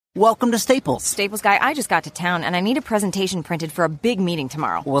Welcome to Staples. Staples guy, I just got to town and I need a presentation printed for a big meeting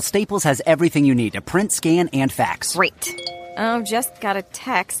tomorrow. Well, Staples has everything you need to print, scan, and fax. Great. Oh, just got a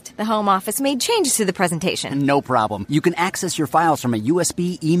text. The home office made changes to the presentation. No problem. You can access your files from a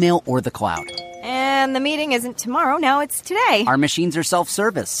USB, email, or the cloud. And the meeting isn't tomorrow, now it's today. Our machines are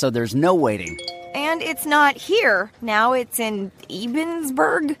self-service, so there's no waiting. And it's not here. Now it's in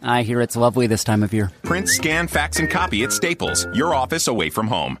Ebensburg. I hear it's lovely this time of year. Print, scan, fax, and copy at Staples, your office away from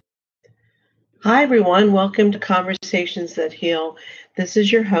home. Hi, everyone. Welcome to Conversations That Heal. This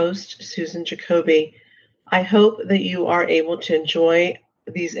is your host, Susan Jacoby. I hope that you are able to enjoy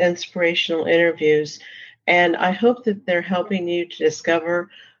these inspirational interviews, and I hope that they're helping you to discover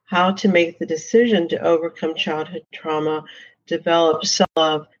how to make the decision to overcome childhood trauma, develop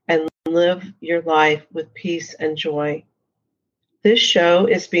self-love, and live your life with peace and joy. This show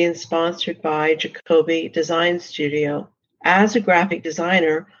is being sponsored by Jacoby Design Studio. As a graphic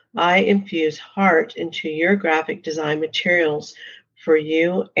designer, I infuse heart into your graphic design materials for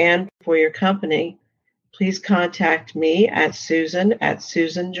you and for your company. Please contact me at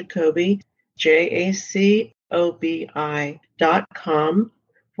Susan@SusanJacoby, JACOBI.com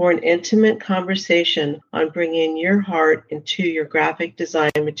for an intimate conversation on bringing your heart into your graphic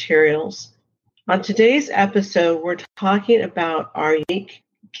design materials. On today's episode, we're talking about our unique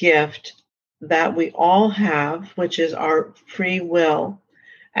gift that we all have, which is our free will,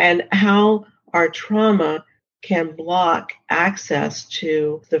 and how our trauma can block access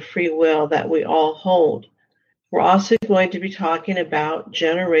to the free will that we all hold. We're also going to be talking about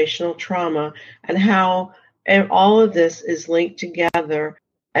generational trauma and how all of this is linked together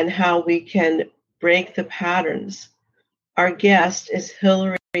and how we can break the patterns. Our guest is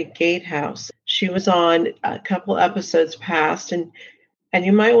Hillary Gatehouse. She was on a couple episodes past, and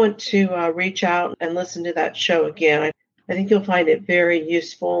you might want to reach out and listen to that show again. I think you'll find it very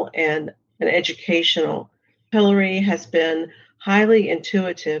useful and educational. Hillary has been highly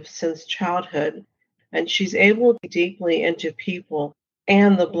intuitive since childhood, and she's able to dig deeply into people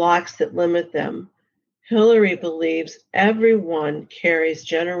and the blocks that limit them. Hillary believes everyone carries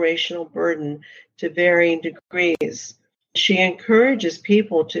generational burden to varying degrees. She encourages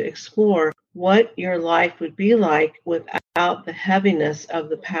people to explore what your life would be like without the heaviness of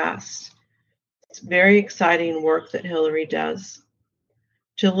the past. It's very exciting work that Hillary does.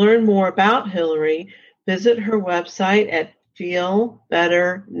 To learn more about Hillary, visit her website at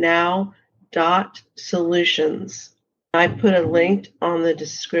feelbetternow.solutions. I put a link on the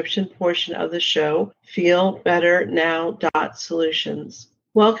description portion of the show, feelbetternow.solutions.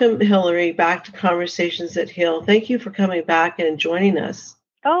 Welcome, Hillary, back to Conversations That Heal. Thank you for coming back and joining us.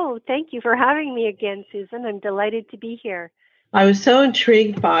 Oh, thank you for having me again, Susan. I'm delighted to be here. I was so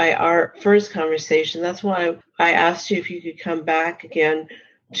intrigued by our first conversation. That's why I asked you if you could come back again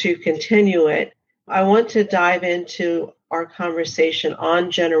to continue it. I want to dive into our conversation on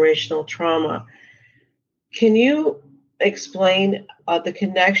generational trauma. Can you explain the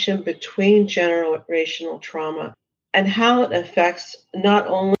connection between generational trauma and how it affects not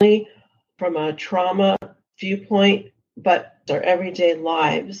only from a trauma viewpoint, but our everyday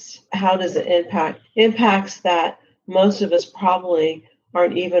lives? How does it impacts that most of us probably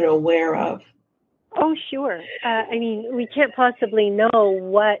aren't even aware of? Oh, sure. We can't possibly know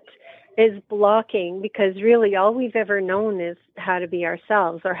what is blocking, because really all we've ever known is how to be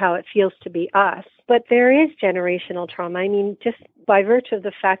ourselves or how it feels to be us. But there is generational trauma. Just by virtue of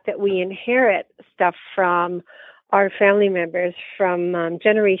the fact that we inherit stuff from our family members from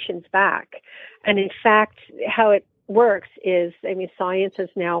generations back. And in fact, how it works is, science has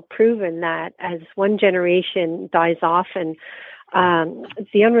now proven that as one generation dies off and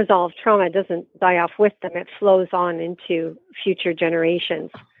the unresolved trauma doesn't die off with them, it flows on into future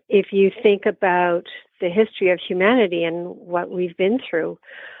generations. If you think about the history of humanity and what we've been through,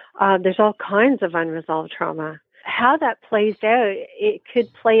 there's all kinds of unresolved trauma. How that plays out, it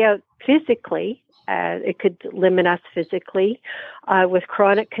could play out physically. It could limit us physically with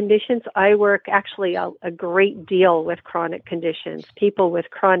chronic conditions. I work actually a great deal with chronic conditions, people with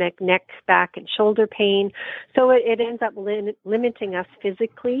chronic neck, back, and shoulder pain. So it ends up limiting us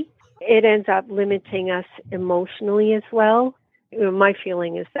physically. It ends up limiting us emotionally as well. My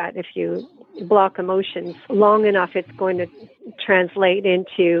feeling is that if you block emotions long enough, it's going to translate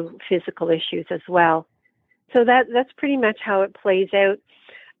into physical issues as well. So that's pretty much how it plays out.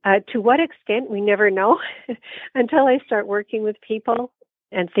 To what extent, we never know until I start working with people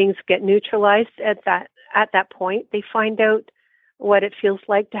and things get neutralized at that point. They find out what it feels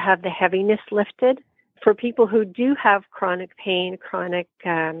like to have the heaviness lifted. For people who do have chronic pain, chronic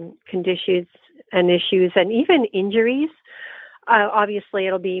conditions and issues, and even injuries, obviously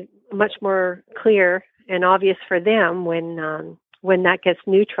it'll be much more clear and obvious for them when that gets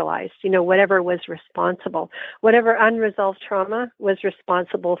neutralized. Whatever was responsible, whatever unresolved trauma was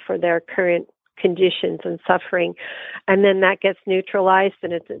responsible for their current conditions and suffering, and then that gets neutralized,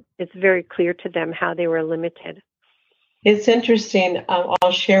 and it's very clear to them how they were limited. It's interesting.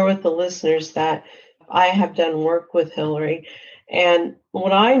 I'll share with the listeners that I have done work with Hilary, and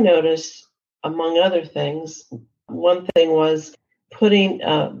what I noticed, among other things, one thing was putting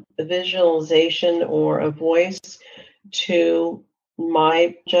a visualization or a voice to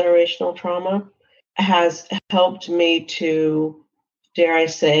my generational trauma has helped me to, dare I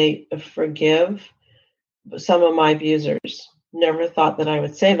say, forgive some of my abusers. Never thought that I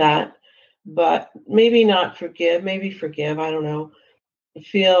would say that, but maybe not forgive, maybe forgive, I don't know.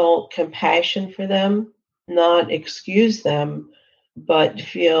 Feel compassion for them, not excuse them, but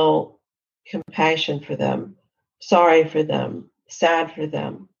feel compassion for them, sorry for them, sad for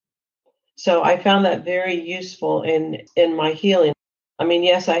them. So I found that very useful in my healing. I mean,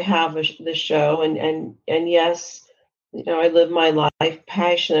 yes, I have the show, and yes, I live my life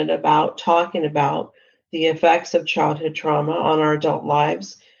passionate about talking about the effects of childhood trauma on our adult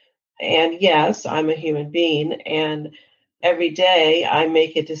lives. And yes, I'm a human being, and every day I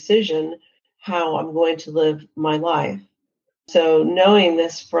make a decision how I'm going to live my life. So knowing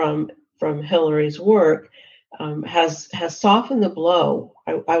this from Hilary's work has softened the blow,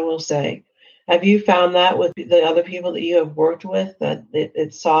 I will say. Have you found that with the other people that you have worked with, that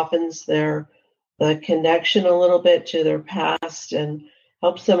it softens the connection a little bit to their past and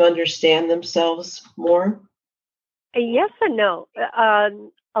helps them understand themselves more? Yes and no.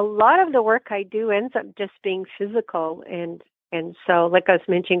 A lot of the work I do ends up just being physical, and so, like I was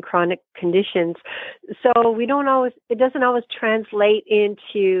mentioning, chronic conditions. So it doesn't always translate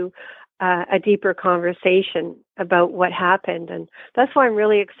into a deeper conversation about what happened, and that's why I'm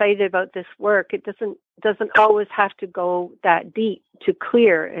really excited about this work. It doesn't always have to go that deep to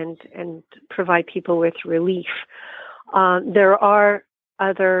clear and provide people with relief. There are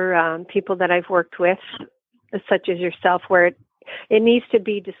other people that I've worked with, such as yourself, where it needs to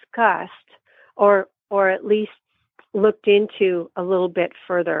be discussed or at least looked into a little bit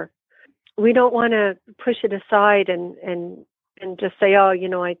further. We don't want to push it aside and just say, oh,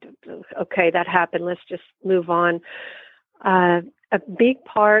 okay, that happened, let's just move on. A big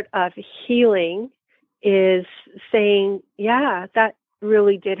part of healing is saying, yeah, that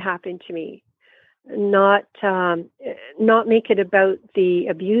really did happen to me. Not make it about the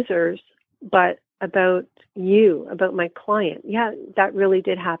abusers, but about you, about my client. Yeah, that really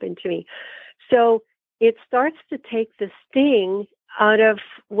did happen to me. So it starts to take the sting out of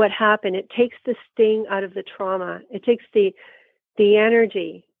what happened. It takes the sting out of the trauma. It takes the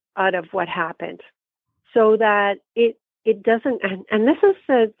energy out of what happened, so that it doesn't. And this is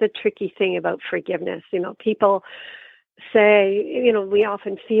the tricky thing about forgiveness. People say, we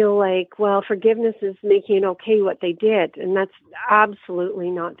often feel like, well, forgiveness is making okay what they did. And that's absolutely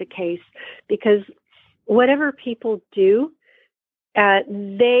not the case, because whatever people do,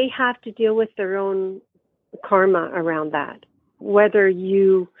 they have to deal with their own karma around that. Whether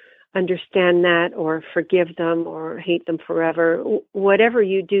you understand that or forgive them or hate them forever, whatever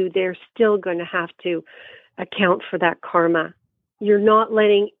you do, they're still going to have to account for that karma. You're not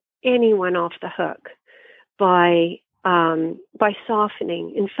letting anyone off the hook by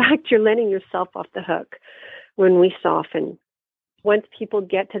softening. In fact, you're letting yourself off the hook when we soften. Once people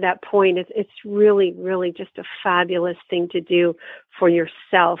get to that point, it's really, really just a fabulous thing to do for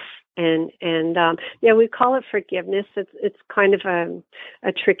yourself. And we call it forgiveness. It's kind of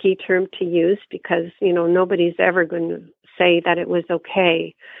a tricky term to use, because nobody's ever going to say that it was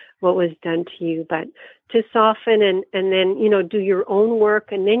okay what was done to you. But to soften and then do your own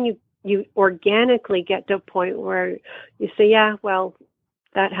work, and then you organically get to a point where you say, yeah, well,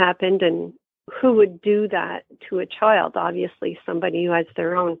 that happened, and who would do that to a child? Obviously, somebody who has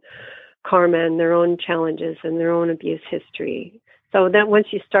their own karma and their own challenges and their own abuse history. So then once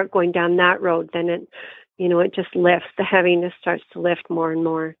you start going down that road, then it just lifts. The heaviness starts to lift more and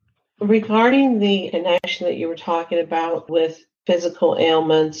more. Regarding the connection that you were talking about with physical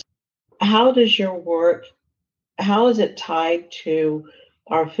ailments, how is it tied to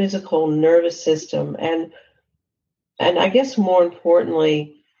our physical nervous system? And I guess more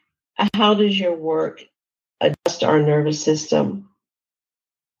importantly, how does your work adjust our nervous system?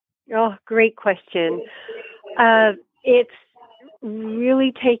 Oh, great question. It's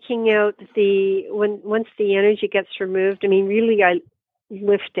really taking out once the energy gets removed. I mean, really, I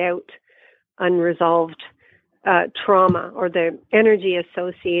lift out unresolved trauma, or the energy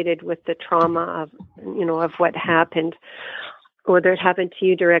associated with the trauma of what happened. whether it happened to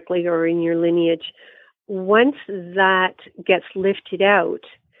you directly or in your lineage, once that gets lifted out,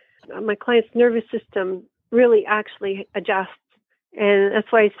 my client's nervous system really actually adjusts. And that's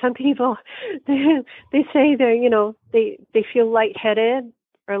why some people, they say they feel lightheaded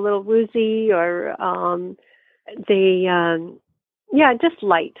or a little woozy or just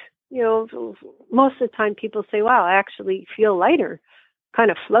light. Most of the time people say, wow, I actually feel lighter,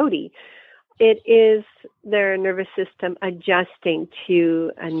 kind of floaty. It is their nervous system adjusting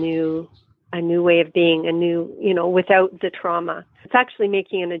to a new way of being, without the trauma. It's actually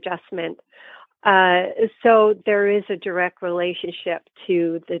making an adjustment. So there is a direct relationship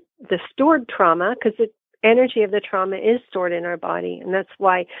to the stored trauma, because the energy of the trauma is stored in our body, and that's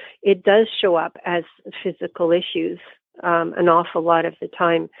why it does show up as physical issues an awful lot of the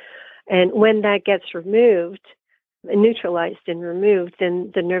time. And when that gets removed, neutralized and removed,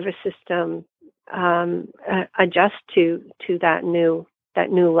 then the nervous system adjusts to that new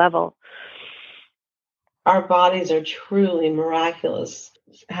level. Our bodies are truly miraculous,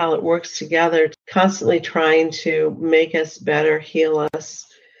 how it works together, constantly trying to make us better, heal us.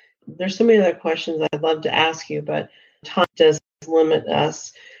 There's so many other questions I'd love to ask you, but time does limit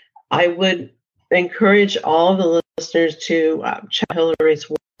us. I would encourage all the listeners to check Hilary's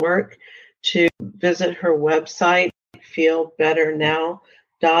work, to visit her website,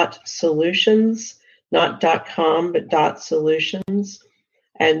 feelbetternow.solutions, not .com, but .solutions,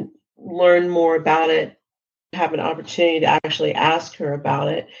 and learn more about it, have an opportunity to actually ask her about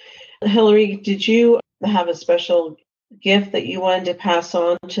it. Hilary, did you have a special gift that you wanted to pass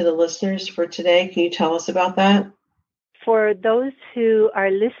on to the listeners for today? Can you tell us about that? For those who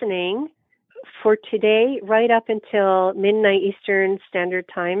are listening, for today, right up until midnight Eastern Standard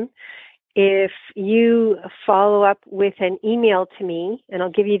Time, if you follow up with an email to me, and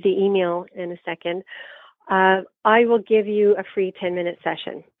I'll give you the email in a second, I will give you a free 10-minute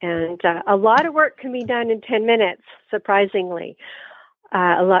session. And a lot of work can be done in 10 minutes, surprisingly.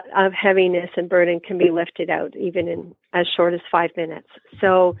 A lot of heaviness and burden can be lifted out, even in as short as 5 minutes.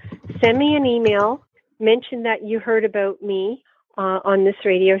 So send me an email, mention that you heard about me on this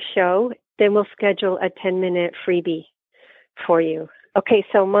radio show, then we'll schedule a 10-minute freebie for you. Okay,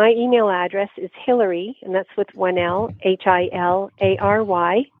 so my email address is Hilary, and that's with one L,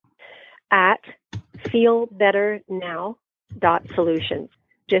 Hilary, at feelbetternow.solutions.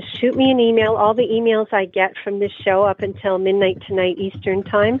 Just shoot me an email. All the emails I get from this show up until midnight tonight Eastern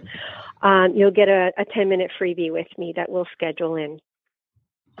Time, you'll get a 10-minute freebie with me that we'll schedule in.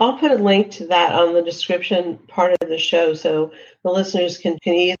 I'll put a link to that on the description part of the show so the listeners can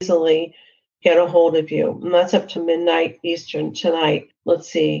easily get a hold of you. And that's up to midnight Eastern tonight. Let's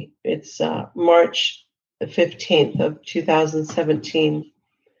see, it's March 15th of 2017.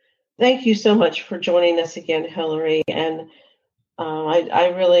 Thank you so much for joining us again, Hilary. And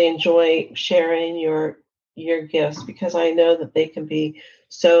I really enjoy sharing your gifts, because I know that they can be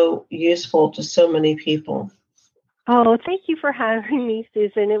so useful to so many people. Oh, thank you for having me,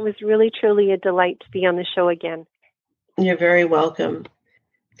 Susan. It was really, truly a delight to be on the show again. You're very welcome.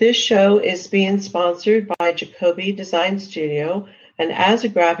 This show is being sponsored by Jacoby Design Studio. And as a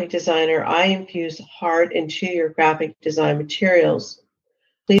graphic designer, I infuse heart into your graphic design materials.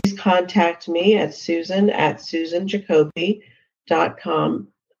 Please contact me at susan@susanjacoby.com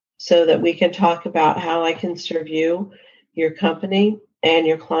so that we can talk about how I can serve you, your company, and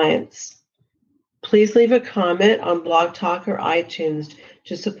your clients. Please leave a comment on Blog Talk or iTunes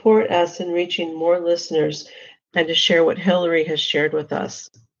to support us in reaching more listeners and to share what Hilary has shared with us.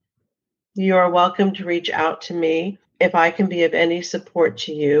 You are welcome to reach out to me if I can be of any support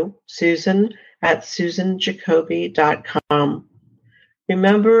to you, susan@susanjacoby.com.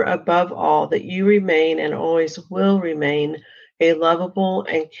 Remember, above all, that you remain and always will remain a lovable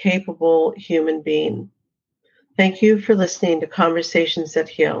and capable human being. Thank you for listening to Conversations That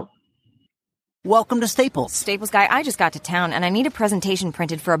Heal. Welcome to Staples. Staples guy, I just got to town and I need a presentation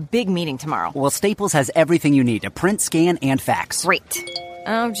printed for a big meeting tomorrow. Well, Staples has everything you need to print, scan, and fax. Great.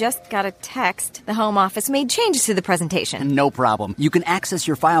 Oh, just got a text. The home office made changes to the presentation. No problem. You can access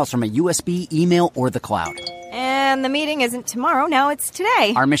your files from a USB, email, or the cloud. And the meeting isn't tomorrow, now it's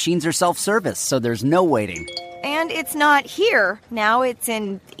today. Our machines are self-service, so there's no waiting. And it's not here. Now it's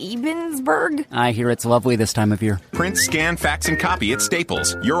in Ebensburg. I hear it's lovely this time of year. Print, scan, fax, and copy at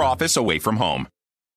Staples, your office away from home.